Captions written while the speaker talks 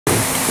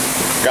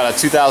Got a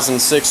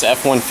 2006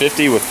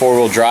 F150 with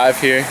 4-wheel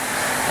drive here.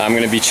 I'm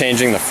going to be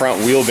changing the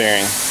front wheel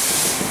bearing.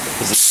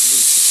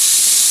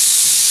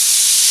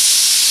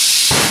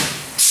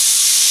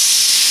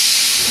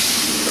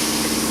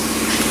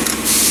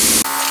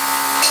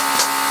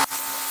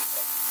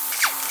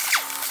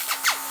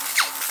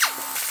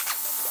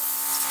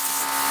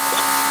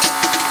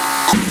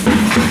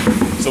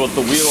 So with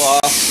the wheel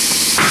off,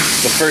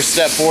 the first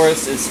step for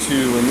us is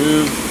to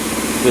remove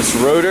this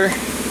rotor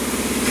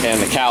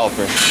and the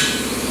caliper.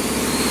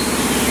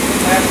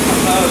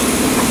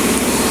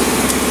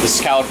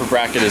 This caliper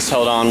bracket is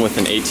held on with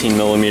an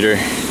 18mm,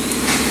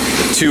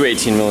 with two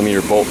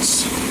 18mm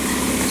bolts.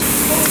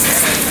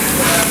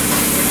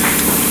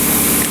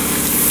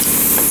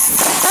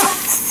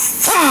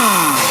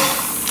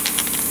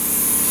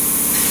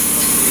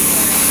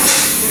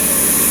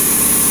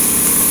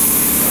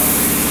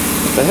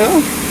 What the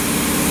hell?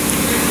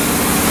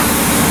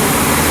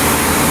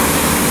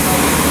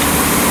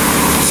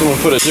 Someone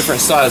put a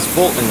different size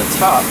bolt in the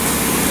top.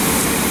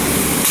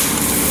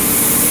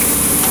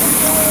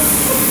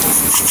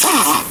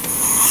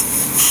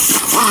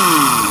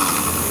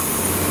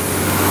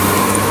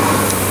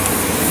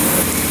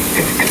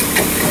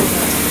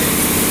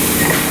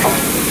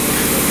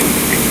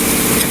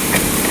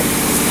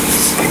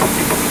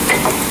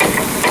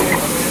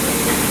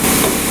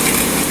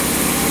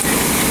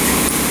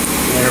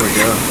 There we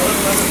go.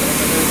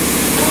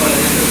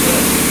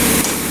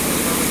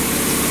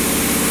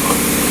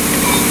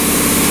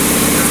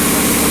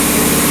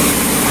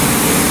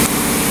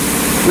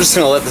 We're just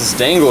gonna let this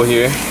dangle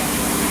here.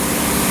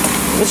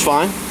 It's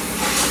fine.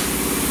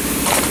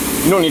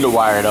 You don't need to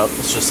wire it up.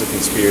 It's just a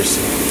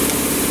conspiracy.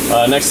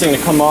 Next thing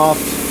to come off,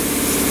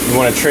 you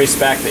want to trace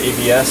back the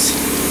ABS.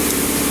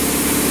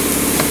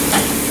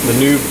 The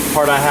new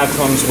part I have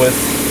comes with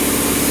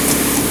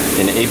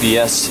an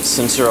ABS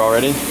sensor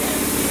already.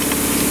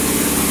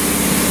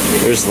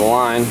 There's the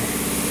line.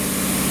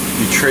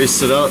 You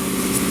trace it up,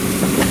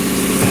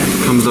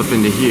 it comes up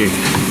into here.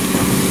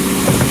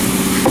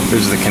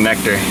 There's the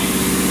connector.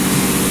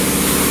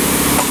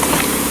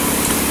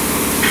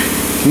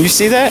 Can you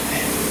see that?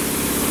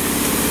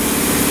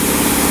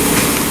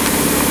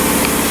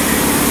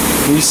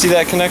 Can you see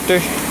that connector?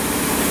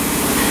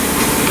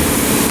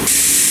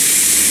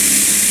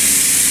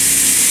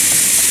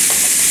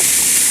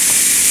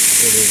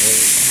 It is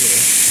right here.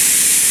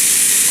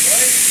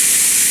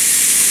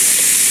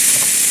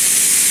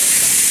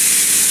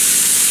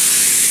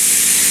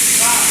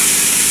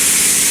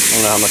 I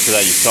don't know how much of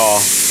that you saw,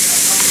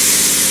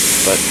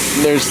 but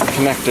there's the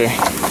connector.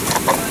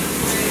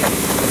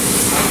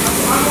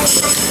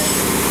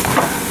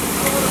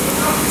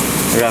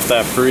 I got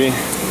that free.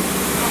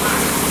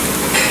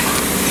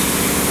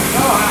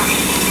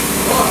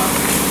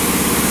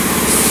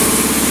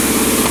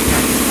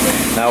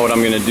 Now what I'm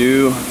going to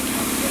do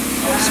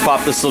is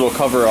pop this little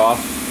cover off.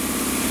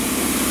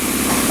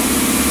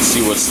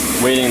 See what's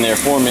waiting there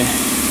for me.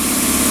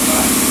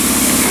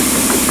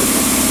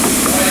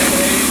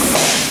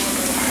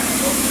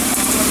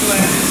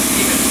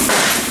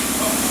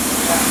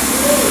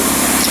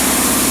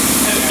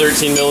 The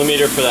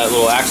 13mm for that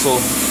little axle.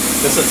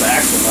 This is the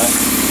axle nut.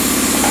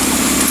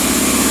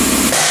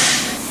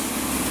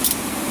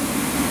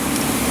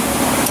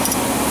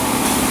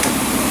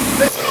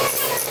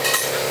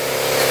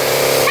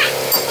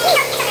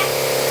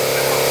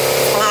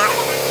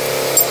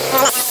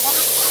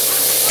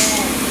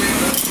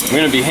 I'm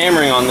going to be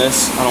hammering on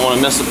this. I don't want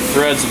to mess up the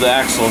threads of the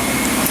axle.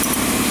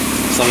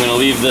 So I'm going to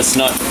leave this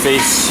nut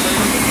face.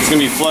 It's going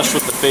to be flush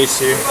with the face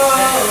here.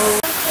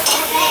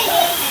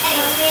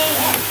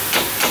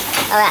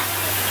 Alright,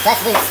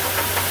 that's loose.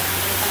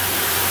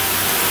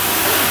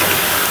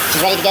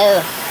 She's ready to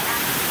go.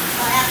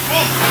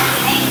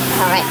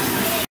 Alright.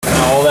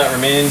 Now all that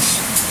remains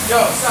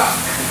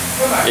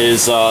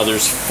is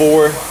there's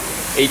 4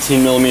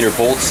 18mm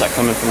bolts that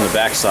come in from the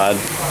back side.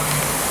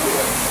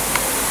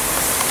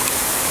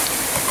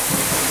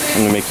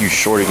 I'm gonna make you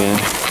short again.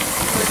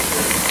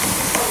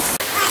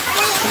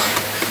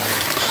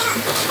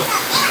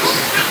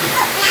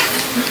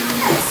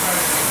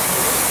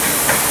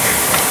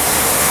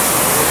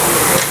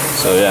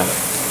 So yeah,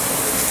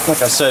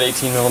 like I said,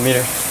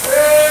 18mm.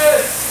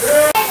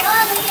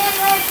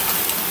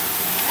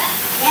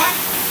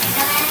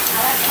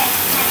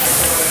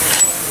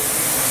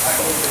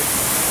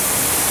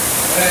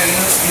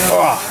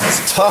 Oh,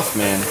 that's tough,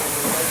 man.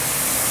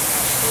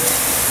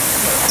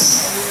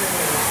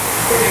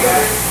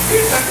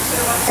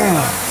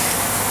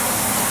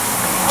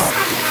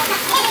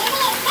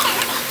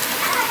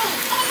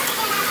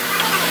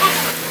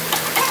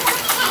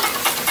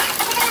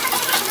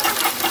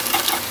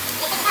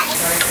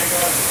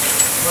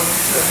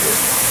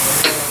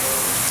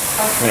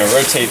 I'm going to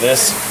rotate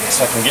this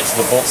so I can get to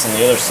the bolts on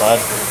the other side.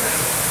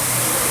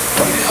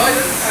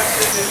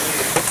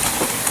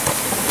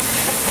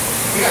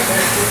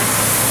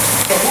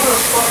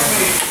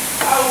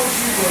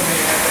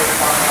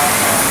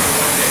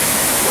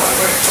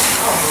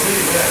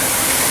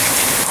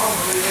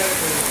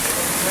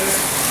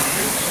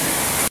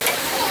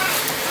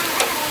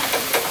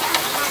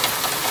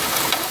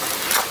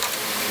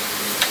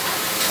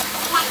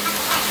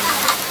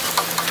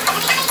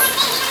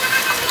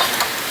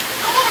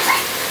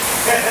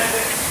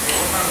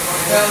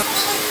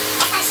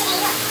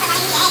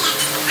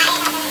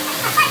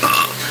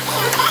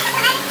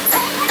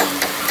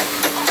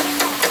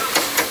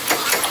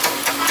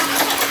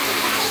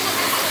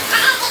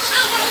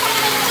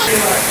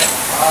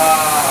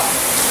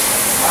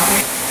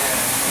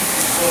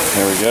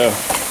 go.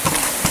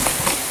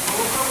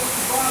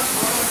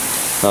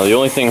 Now the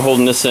only thing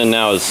holding this in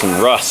now is some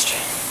rust.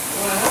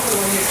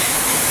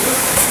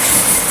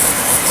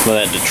 Some of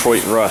that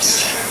Detroit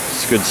rust.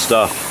 It's good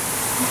stuff.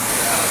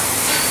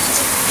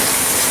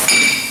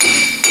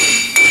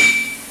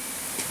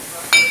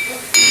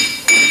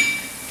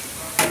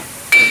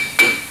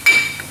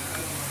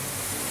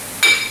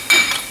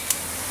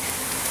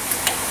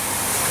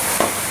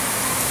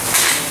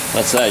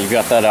 That's that, you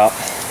got that out.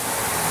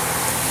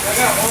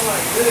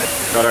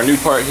 Got our new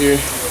part here.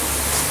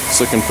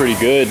 It's looking pretty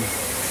good.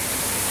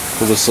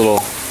 Pull this little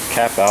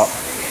cap out.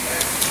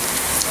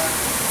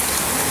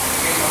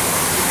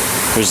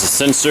 Here's the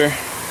sensor.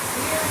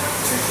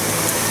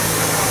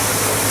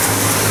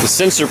 The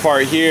sensor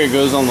part here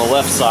goes on the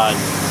left side.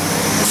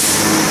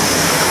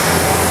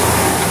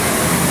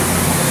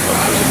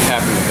 There's a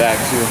cap in the back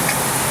too.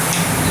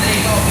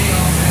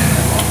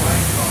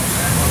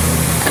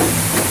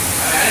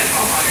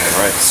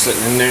 Alright,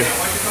 sitting in there.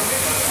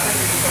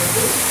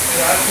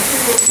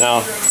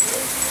 Now,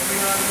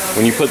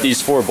 when you put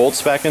these 4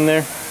 bolts back in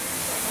there,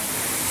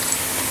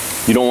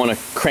 you don't want to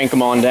crank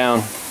them on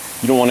down.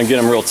 You don't want to get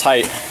them real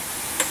tight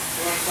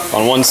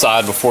on one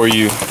side before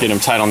you get them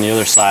tight on the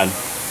other side.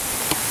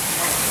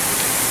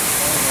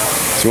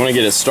 So you want to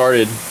get it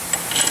started.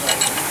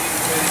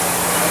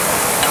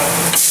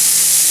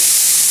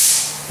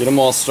 Get them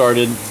all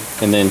started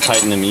and then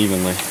tighten them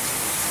evenly.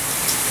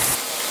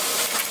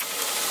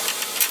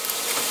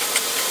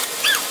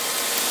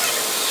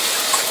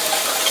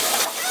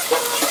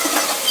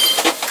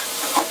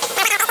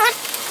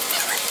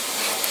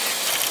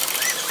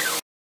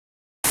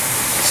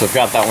 So I've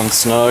got that one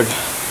snug.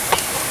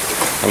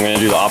 I'm going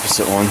to do the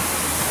opposite one.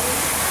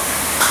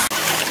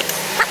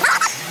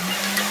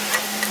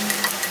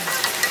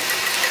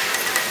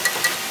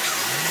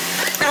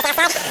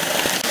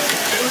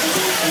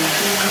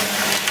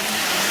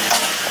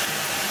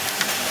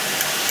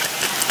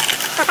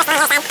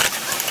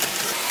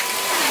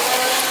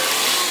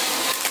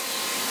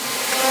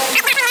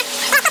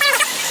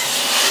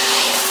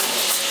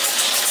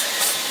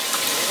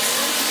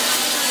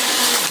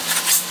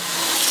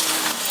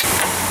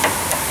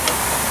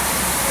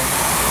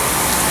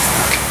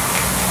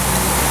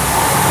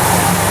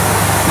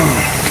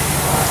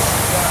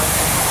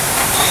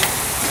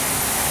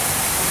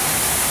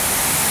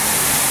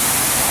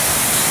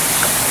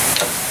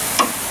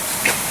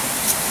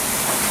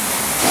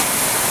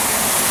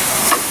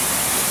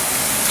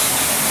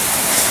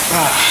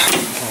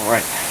 All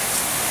right.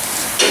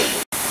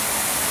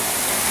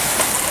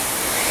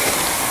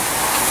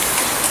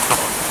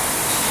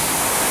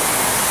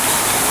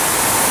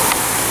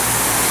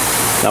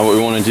 Now what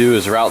we want to do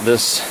is route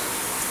this.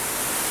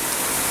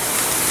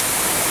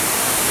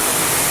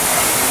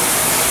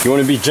 You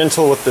want to be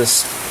gentle with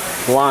this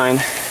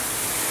line.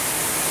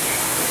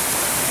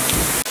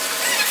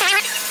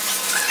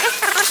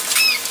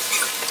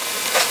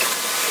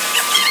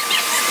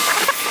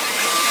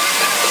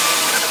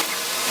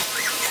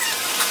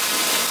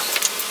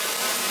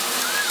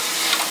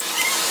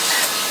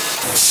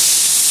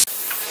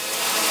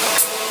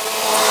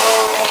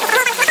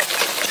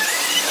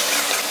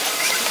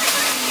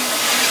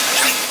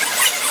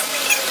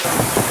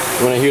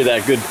 You want to hear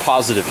that good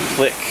positive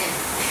click.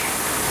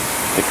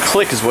 The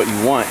click is what you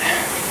want.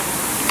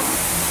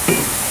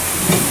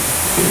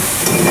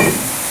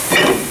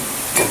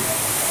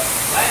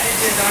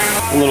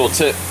 A little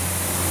tip,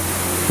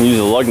 use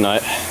a lug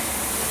nut,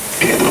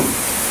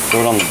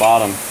 throw it on the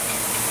bottom.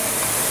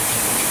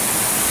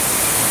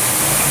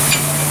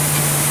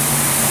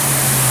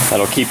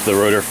 That'll keep the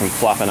rotor from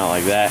flopping out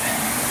like that.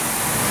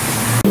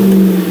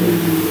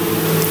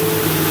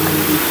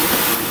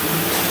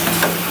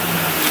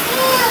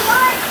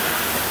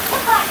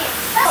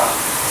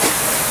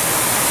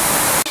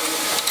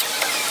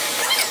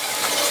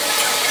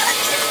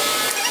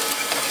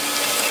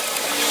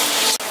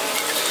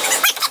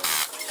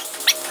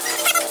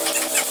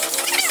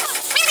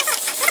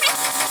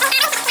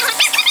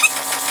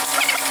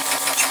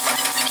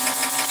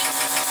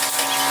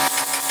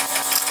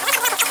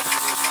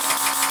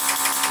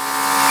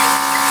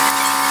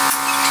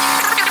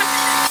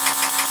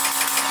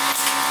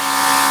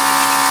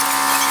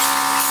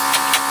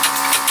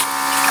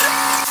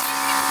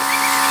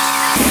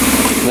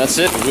 And that's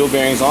it, the wheel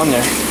bearing's on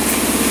there.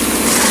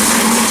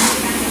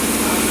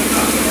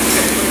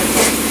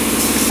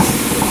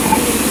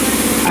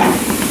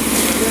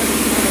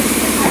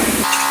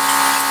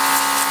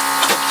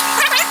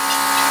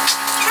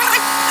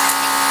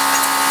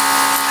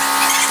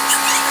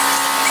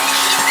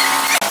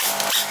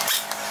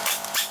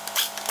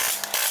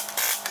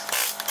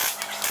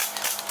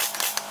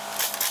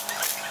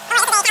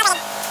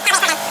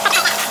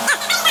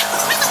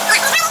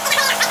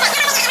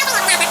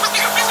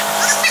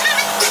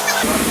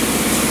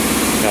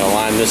 Gotta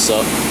line this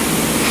up.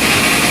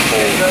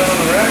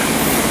 Hold.